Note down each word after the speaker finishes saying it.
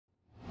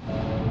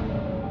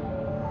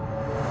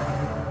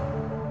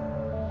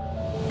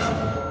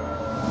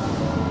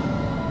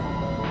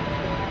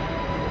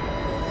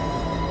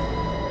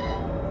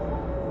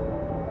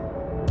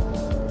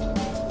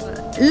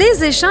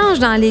les échanges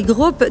dans les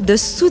groupes de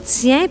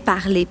soutien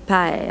par les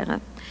pairs.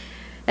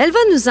 Elle va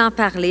nous en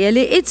parler. Elle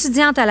est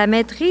étudiante à la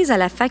maîtrise à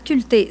la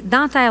faculté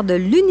dentaire de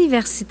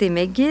l'Université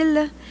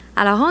McGill.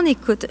 Alors, on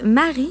écoute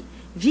Marie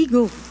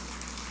Vigouroux.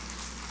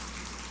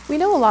 We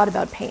know a lot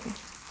about pain.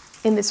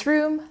 In this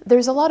room,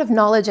 there's a lot of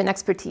knowledge and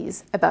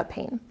expertise about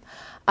pain.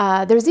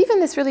 There's even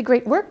this really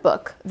great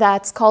workbook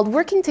that's called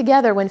Working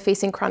Together When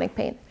Facing Chronic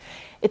Pain.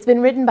 It's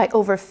been written by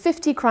over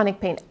 50 chronic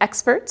pain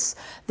experts.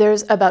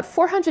 There's about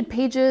 400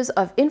 pages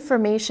of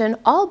information,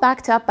 all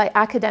backed up by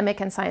academic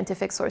and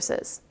scientific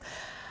sources.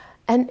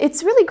 And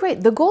it's really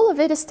great. The goal of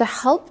it is to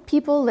help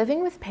people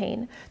living with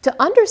pain to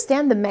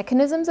understand the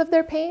mechanisms of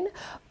their pain,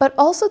 but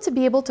also to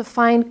be able to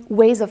find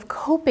ways of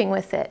coping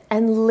with it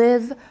and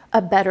live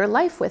a better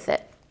life with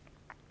it.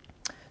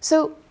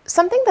 So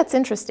something that's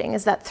interesting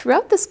is that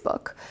throughout this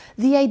book,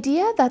 the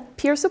idea that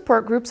peer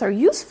support groups are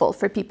useful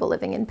for people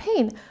living in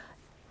pain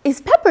is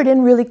peppered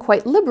in really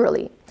quite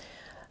liberally.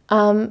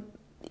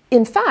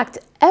 In fact,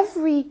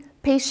 every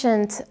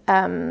patient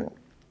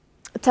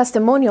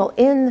testimonial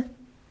in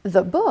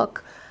the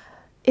book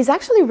is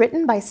actually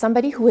written by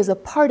somebody who is a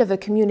part of a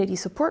community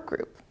support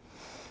group.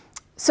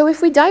 So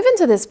if we dive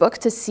into this book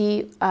to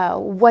see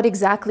what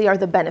exactly are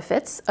the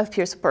benefits of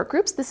peer support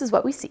groups, this is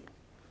what we see.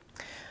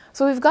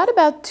 So we've got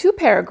about 2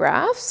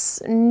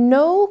 paragraphs,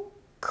 no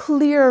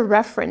clear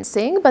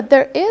referencing, but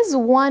there is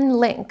one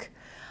link.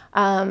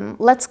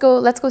 Let's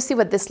go see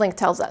what this link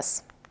tells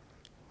us.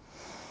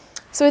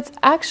 So it's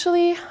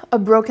actually a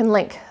broken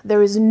link.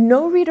 There is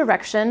no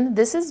redirection.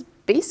 This is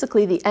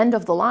basically the end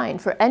of the line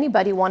for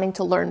anybody wanting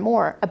to learn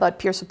more about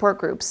peer support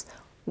groups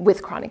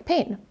with chronic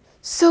pain.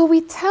 So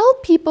we tell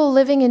people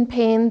living in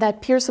pain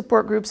that peer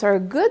support groups are a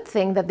good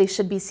thing that they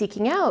should be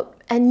seeking out,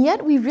 and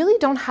yet we really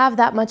don't have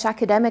that much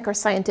academic or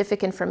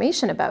scientific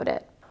information about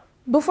it.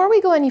 Before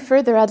we go any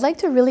further, I'd like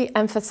to really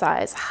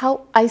emphasize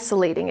how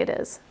isolating it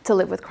is to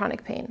live with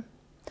chronic pain.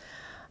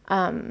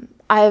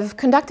 I've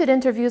conducted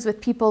interviews with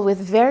people with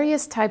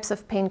various types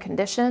of pain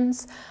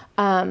conditions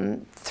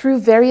through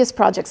various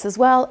projects as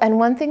well, and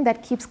one thing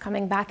that keeps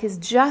coming back is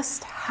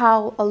just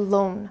how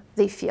alone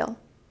they feel.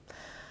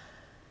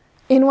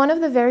 In one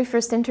of the very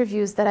first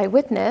interviews that I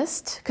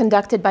witnessed,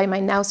 conducted by my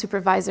now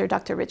supervisor,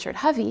 Dr. Richard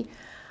Hovey,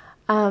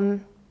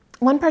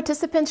 one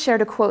participant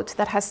shared a quote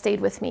that has stayed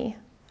with me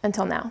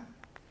until now.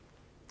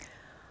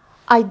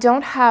 "I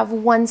don't have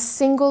one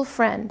single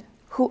friend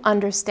who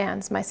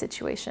understands my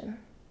situation."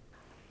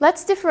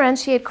 Let's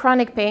differentiate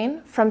chronic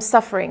pain from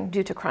suffering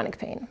due to chronic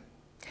pain.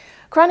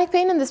 Chronic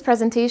pain in this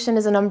presentation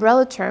is an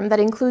umbrella term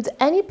that includes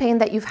any pain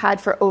that you've had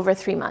for over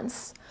 3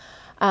 months.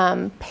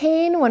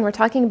 Pain, when we're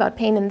talking about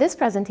pain in this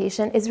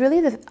presentation, is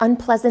really the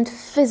unpleasant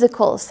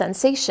physical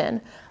sensation,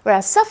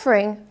 whereas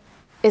suffering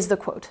is the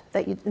quote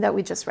that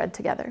we just read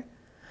together.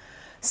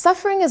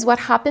 Suffering is what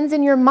happens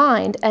in your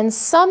mind, and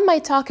some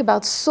might talk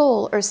about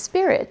soul or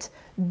spirit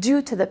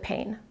due to the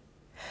pain.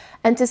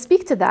 And to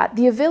speak to that,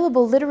 the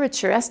available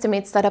literature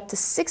estimates that up to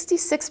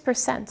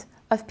 66%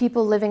 of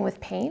people living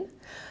with pain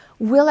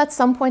will at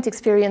some point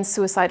experience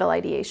suicidal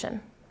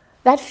ideation.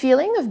 That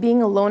feeling of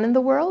being alone in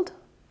the world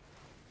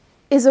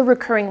is a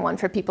recurring one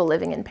for people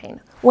living in pain.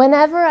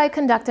 Whenever I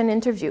conduct an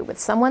interview with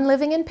someone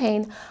living in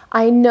pain,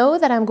 I know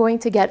that I'm going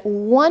to get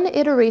one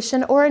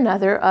iteration or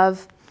another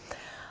of,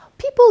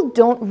 "People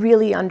don't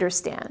really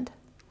understand."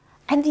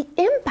 And the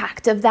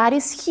impact of that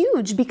is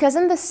huge, because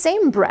in the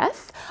same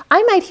breath,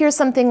 I might hear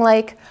something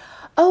like,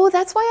 "Oh,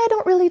 that's why I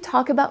don't really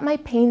talk about my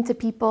pain to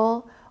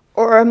people,"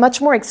 or a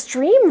much more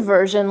extreme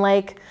version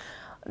like,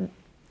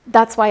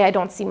 "That's why I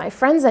don't see my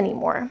friends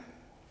anymore."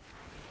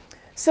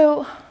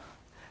 So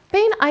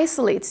pain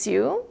isolates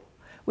you,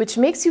 which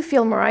makes you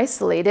feel more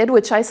isolated,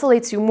 which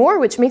isolates you more,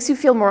 which makes you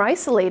feel more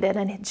isolated,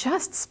 and it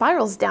just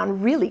spirals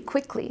down really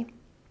quickly.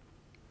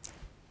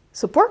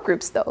 Support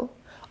groups, though,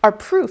 are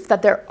proof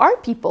that there are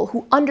people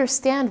who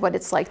understand what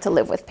it's like to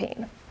live with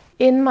pain.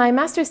 In my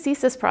master's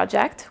thesis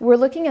project, we're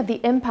looking at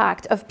the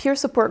impact of peer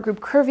support group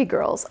Curvy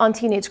Girls on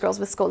teenage girls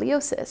with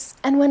scoliosis.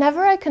 And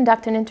whenever I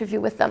conduct an interview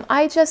with them,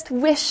 I just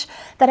wish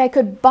that I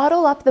could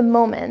bottle up the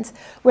moment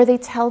where they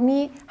tell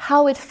me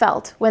how it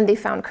felt when they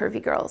found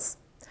Curvy Girls.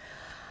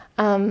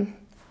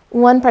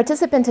 One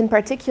participant in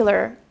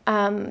particular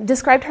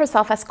described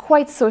herself as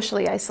quite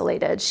socially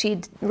isolated.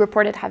 She'd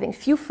reported having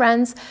few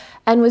friends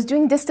and was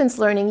doing distance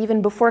learning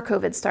even before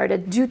COVID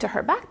started due to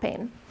her back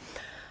pain.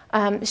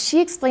 She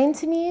explained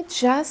to me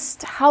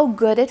just how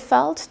good it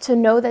felt to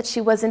know that she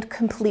wasn't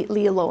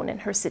completely alone in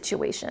her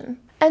situation.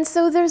 And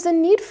so there's a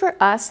need for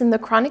us in the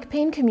chronic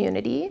pain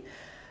community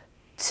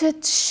to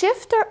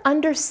shift our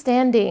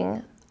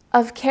understanding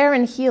of care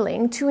and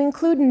healing to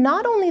include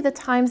not only the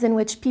times in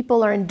which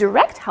people are in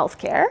direct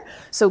healthcare,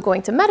 so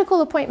going to medical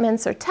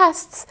appointments or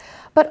tests,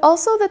 but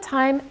also the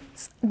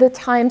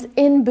times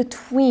in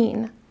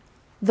between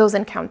those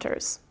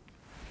encounters.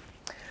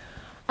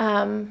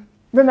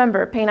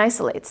 Remember, pain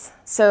isolates.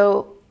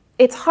 So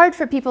it's hard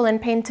for people in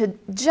pain to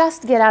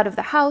just get out of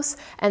the house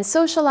and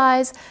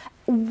socialize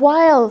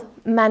while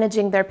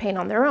managing their pain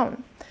on their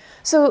own.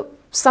 So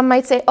some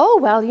might say, oh,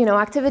 well,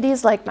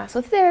 activities like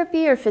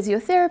massotherapy or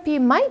physiotherapy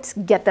might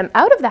get them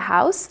out of the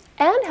house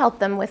and help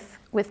them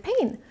with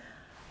pain.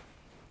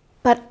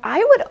 But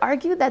I would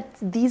argue that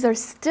these are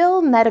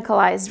still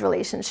medicalized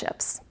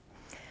relationships.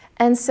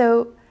 And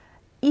so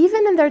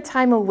even in their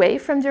time away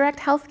from direct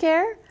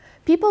healthcare,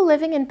 people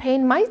living in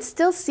pain might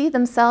still see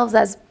themselves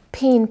as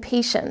pain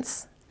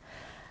patients.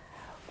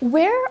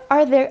 Where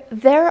are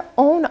their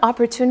own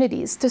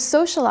opportunities to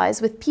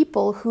socialize with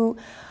people who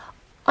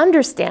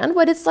understand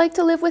what it's like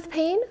to live with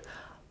pain,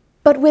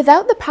 but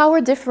without the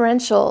power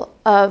differential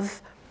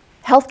of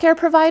healthcare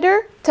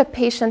provider to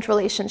patient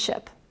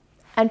relationship?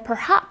 And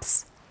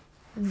perhaps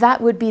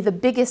that would be the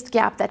biggest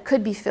gap that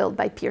could be filled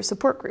by peer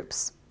support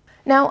groups.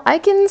 Now, I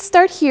can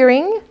start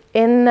hearing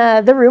in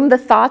the room the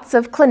thoughts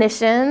of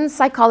clinicians,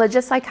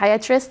 psychologists,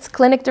 psychiatrists,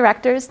 clinic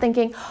directors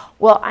thinking,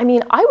 well,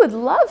 I would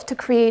love to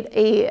create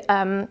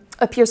a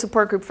peer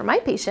support group for my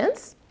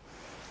patients.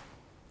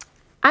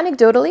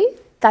 Anecdotally,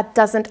 that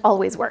doesn't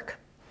always work.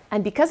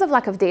 And because of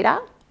lack of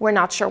data, we're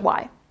not sure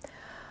why.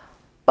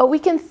 But we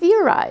can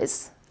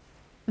theorize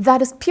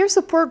that a peer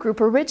support group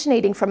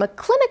originating from a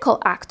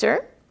clinical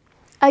actor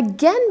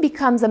again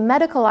becomes a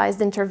medicalized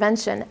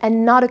intervention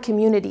and not a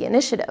community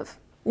initiative.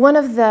 One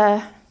of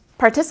the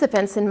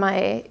participants in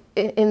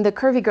the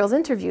Curvy Girls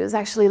interviews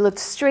actually looked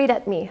straight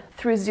at me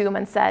through Zoom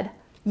and said,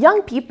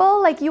 young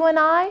people like you and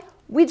I,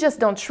 we just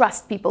don't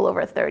trust people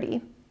over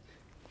 30.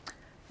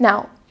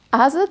 Now,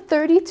 as a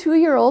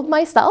 32-year-old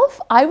myself,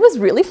 I was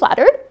really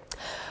flattered.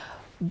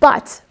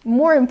 But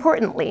more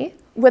importantly,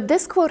 what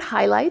this quote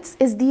highlights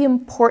is the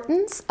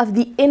importance of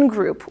the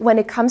in-group when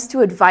it comes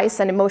to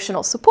advice and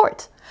emotional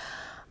support.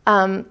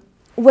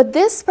 What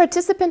this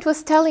participant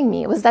was telling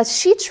me was that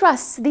she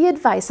trusts the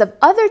advice of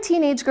other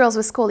teenage girls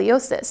with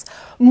scoliosis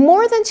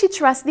more than she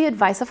trusts the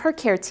advice of her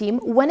care team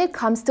when it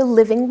comes to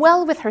living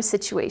well with her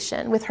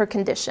situation, with her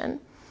condition.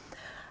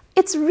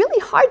 It's really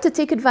hard to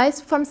take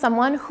advice from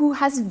someone who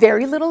has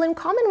very little in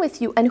common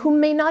with you and who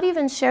may not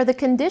even share the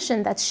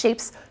condition that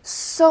shapes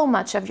so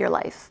much of your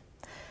life.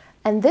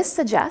 And this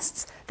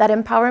suggests that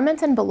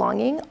empowerment and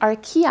belonging are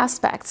key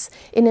aspects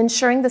in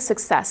ensuring the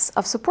success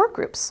of support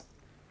groups.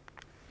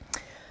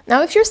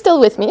 Now, if you're still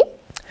with me,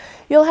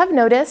 you'll have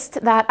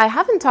noticed that I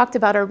haven't talked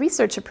about our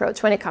research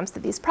approach when it comes to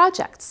these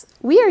projects.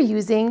 We are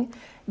using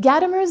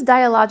Gadamer's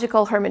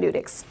dialogical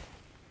hermeneutics.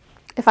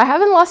 If I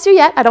haven't lost you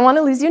yet, I don't want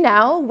to lose you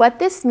now. What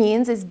this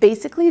means is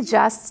basically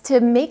just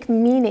to make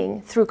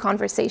meaning through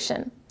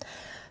conversation.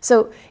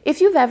 So if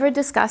you've ever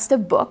discussed a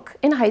book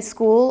in high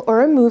school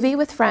or a movie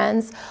with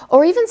friends,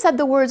 or even said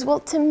the words, well,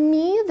 to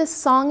me, this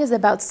song is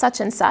about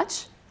such and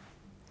such,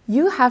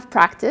 you have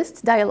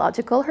practiced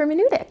dialogical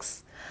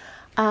hermeneutics.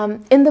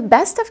 In the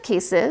best of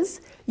cases,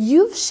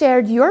 you've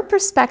shared your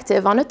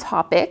perspective on a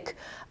topic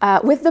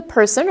with the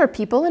person or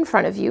people in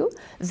front of you.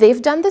 They've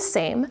done the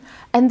same,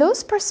 and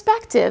those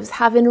perspectives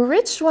have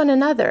enriched one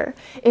another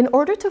in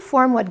order to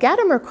form what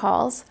Gadamer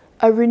calls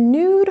a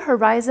renewed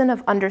horizon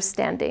of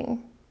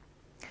understanding.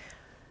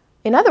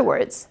 In other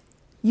words,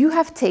 you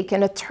have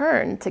taken a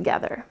turn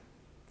together.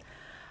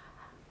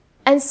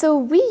 And so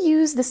we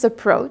use this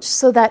approach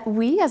so that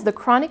we, as the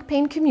chronic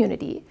pain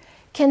community,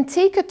 can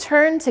take a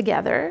turn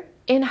together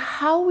in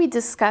how we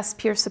discuss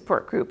peer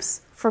support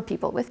groups for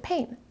people with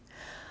pain.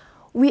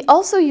 We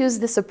also use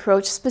this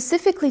approach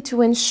specifically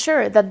to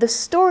ensure that the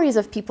stories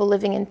of people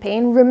living in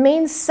pain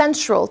remain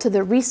central to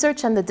the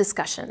research and the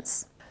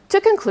discussions. To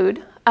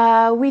conclude,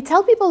 we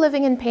tell people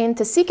living in pain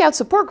to seek out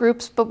support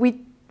groups, but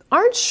we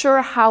aren't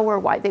sure how or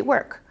why they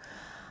work.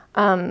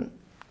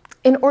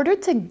 In order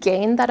to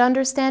gain that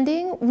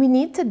understanding, we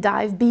need to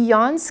dive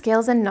beyond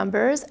scales and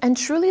numbers and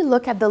truly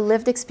look at the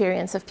lived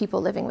experience of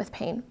people living with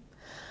pain.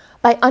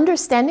 By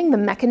understanding the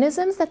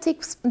mechanisms that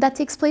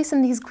takes place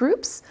in these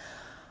groups,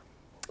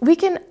 we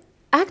can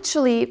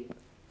actually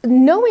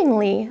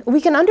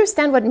we can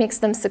understand what makes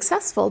them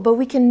successful, but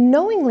we can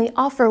knowingly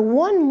offer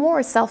one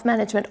more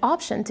self-management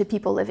option to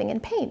people living in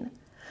pain.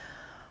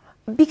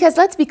 Because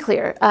let's be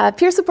clear,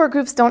 peer support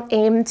groups don't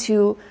aim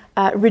to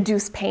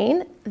reduce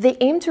pain, they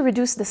aim to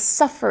reduce the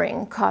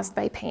suffering caused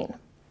by pain.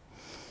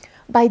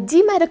 By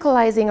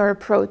demedicalizing our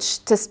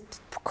approach to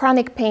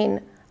chronic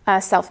pain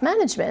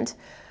self-management,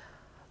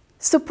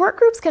 support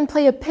groups can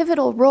play a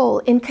pivotal role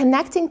in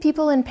connecting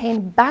people in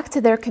pain back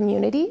to their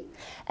community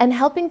and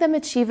helping them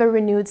achieve a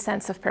renewed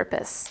sense of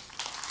purpose.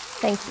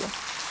 Thank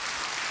you.